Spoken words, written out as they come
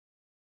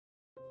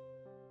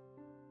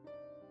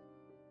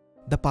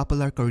The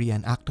popular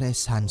Korean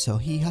actress So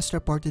Hee has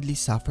reportedly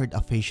suffered a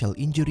facial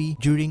injury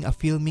during a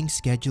filming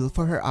schedule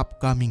for her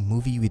upcoming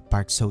movie with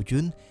Park Seo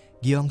Joon,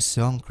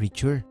 Gyeongseong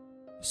Creature.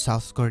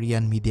 South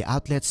Korean media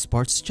outlet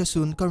Sports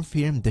Chosun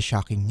confirmed the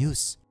shocking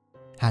news.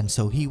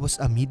 So Hee was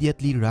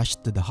immediately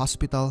rushed to the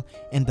hospital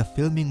and the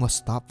filming was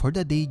stopped for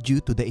the day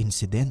due to the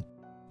incident.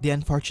 The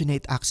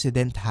unfortunate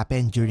accident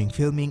happened during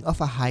filming of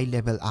a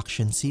high-level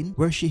action scene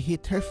where she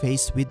hit her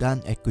face with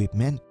an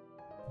equipment.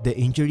 The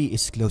injury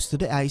is close to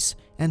the eyes,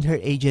 and her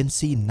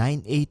agency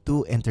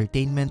 982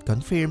 Entertainment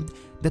confirmed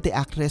that the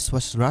actress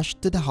was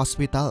rushed to the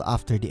hospital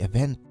after the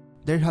event.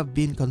 There have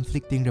been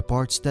conflicting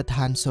reports that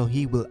So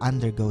Hee will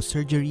undergo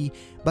surgery,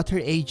 but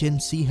her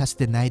agency has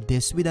denied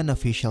this with an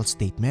official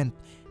statement.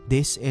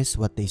 This is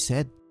what they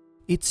said.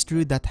 It's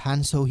true that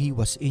So Hee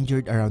was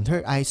injured around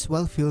her eyes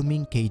while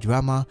filming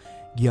K-drama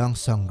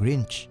Gyeongseong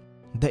Creature.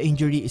 The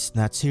injury is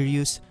not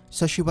serious,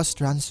 so she was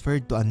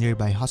transferred to a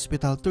nearby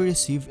hospital to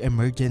receive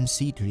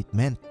emergency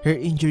treatment. Her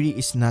injury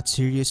is not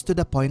serious to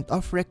the point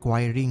of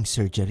requiring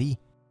surgery.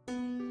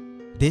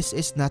 This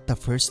is not the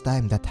first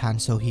time that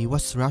So Hee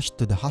was rushed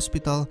to the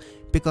hospital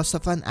because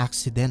of an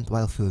accident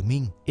while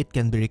filming. It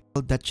can be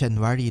recalled that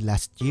January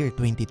last year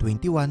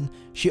 2021,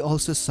 she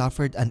also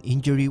suffered an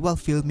injury while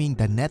filming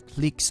the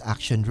Netflix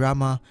action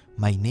drama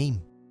My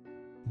Name.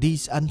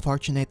 These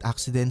unfortunate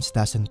accidents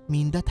doesn't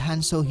mean that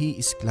So Hee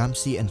is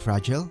clumsy and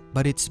fragile,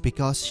 but it's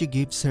because she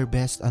gives her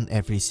best on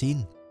every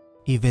scene.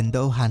 Even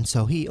though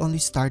So Hee only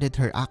started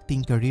her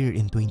acting career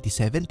in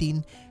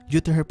 2017,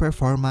 due to her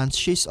performance,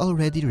 she's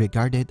already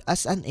regarded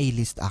as an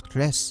A-list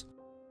actress.